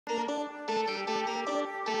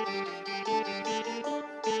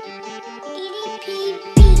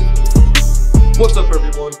What's up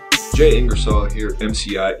everyone? Jay Ingersoll here,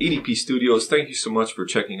 MCI EDP Studios. Thank you so much for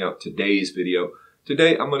checking out today's video.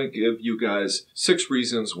 Today I'm going to give you guys 6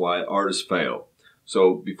 reasons why artists fail.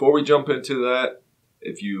 So before we jump into that,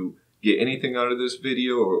 if you get anything out of this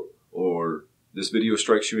video or this video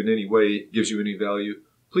strikes you in any way, gives you any value,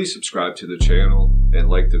 please subscribe to the channel and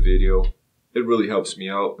like the video. It really helps me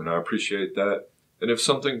out and I appreciate that. And if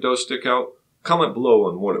something does stick out, comment below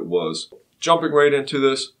on what it was. Jumping right into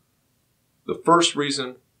this, the first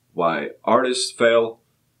reason why artists fail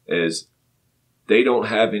is they don't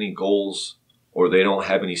have any goals or they don't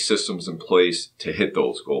have any systems in place to hit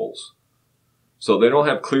those goals. So they don't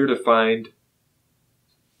have clear defined,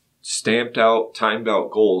 stamped out, timed out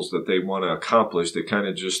goals that they want to accomplish. They kind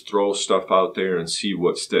of just throw stuff out there and see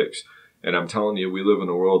what sticks. And I'm telling you, we live in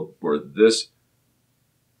a world where this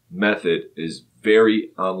method is very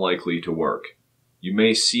unlikely to work. You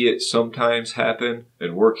may see it sometimes happen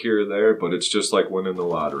and work here or there, but it's just like winning the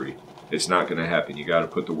lottery. It's not going to happen. You got to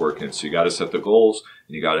put the work in. So you got to set the goals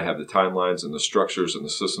and you got to have the timelines and the structures and the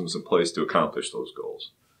systems in place to accomplish those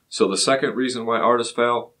goals. So the second reason why artists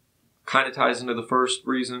fail kind of ties into the first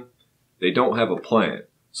reason. They don't have a plan.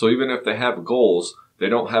 So even if they have goals, they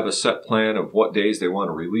don't have a set plan of what days they want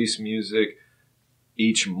to release music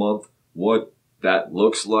each month, what that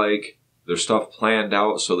looks like. Their stuff planned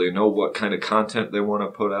out so they know what kind of content they want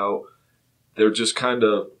to put out. They're just kind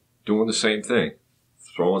of doing the same thing,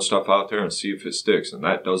 throwing stuff out there and see if it sticks, and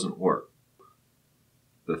that doesn't work.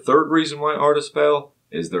 The third reason why artists fail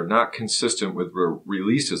is they're not consistent with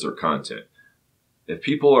releases or content. If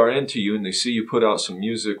people are into you and they see you put out some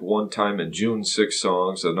music one time in June, 6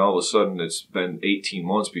 songs, and all of a sudden it's been 18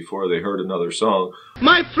 months before they heard another song.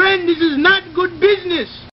 My friend, this is not good business.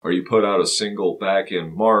 Or you put out a single back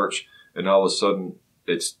in March and all of a sudden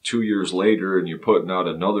it's 2 years later and you're putting out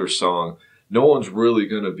another song. No one's really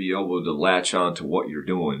going to be able to latch on to what you're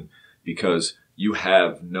doing because you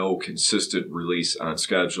have no consistent release on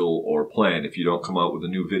schedule or plan. If you don't come out with a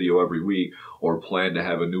new video every week or plan to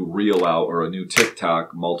have a new reel out or a new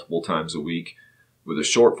TikTok multiple times a week with a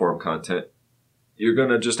short form content, you're going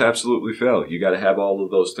to just absolutely fail. You got to have all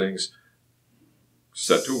of those things,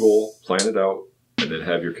 set to a goal, plan it out, and then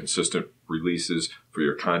have your consistent releases for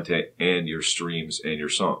your content and your streams and your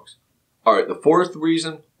songs. All right, the fourth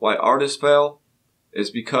reason why artists fail is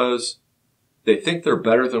because they think they're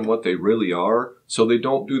better than what they really are, so they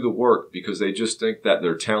don't do the work because they just think that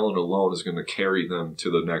their talent alone is going to carry them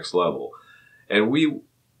to the next level. And we,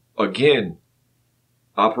 again,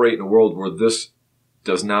 operate in a world where this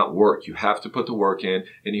does not work. You have to put the work in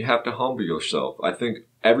and you have to humble yourself. I think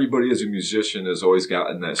everybody as a musician has always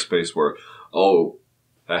gotten that space where, oh,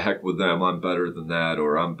 the heck with them, I'm better than that,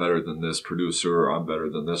 or I'm better than this producer, or I'm better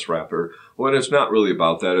than this rapper. When it's not really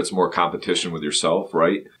about that, it's more competition with yourself,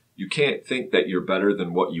 right? You can't think that you're better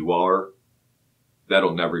than what you are.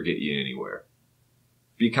 That'll never get you anywhere.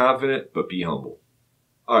 Be confident, but be humble.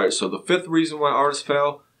 All right, so the fifth reason why artists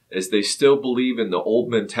fail is they still believe in the old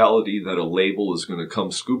mentality that a label is going to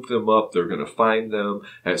come scoop them up. They're going to find them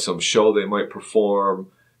at some show they might perform,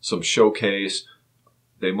 some showcase.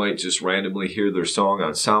 They might just randomly hear their song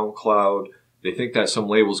on SoundCloud. They think that some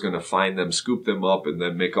label's going to find them, scoop them up, and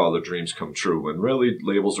then make all their dreams come true. When really,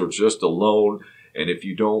 labels are just a loan. And if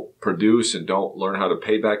you don't produce and don't learn how to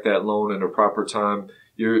pay back that loan in a proper time,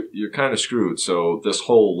 you're kind of screwed. So this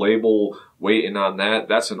whole label waiting on that,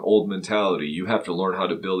 that's an old mentality. You have to learn how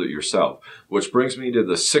to build it yourself. Which brings me to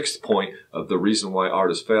the sixth point of the reason why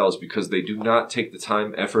artists fail is because they do not take the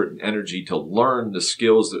time, effort, and energy to learn the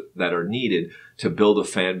skills that are needed to build a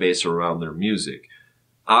fan base around their music.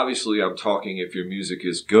 Obviously, I'm talking if your music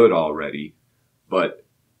is good already, but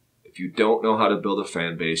if you don't know how to build a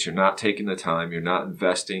fan base, you're not taking the time, you're not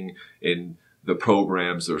investing in the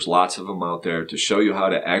programs, there's lots of them out there to show you how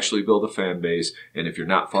to actually build a fan base. And if you're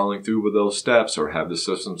not following through with those steps or have the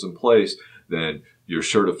systems in place, then you're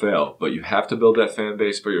sure to fail. But you have to build that fan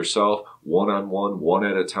base for yourself, one-on-one, one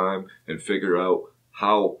at a time, and figure out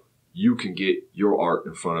how you can get your art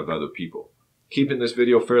in front of other people. Keeping this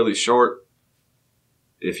video fairly short.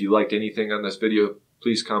 If you liked anything on this video,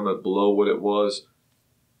 please comment below what it was.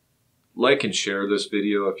 Like and share this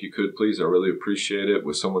video if you could, please. I really appreciate it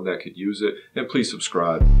with someone that could use it. And please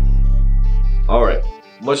subscribe. All right.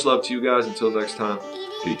 Much love to you guys. Until next time.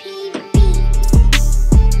 Peace.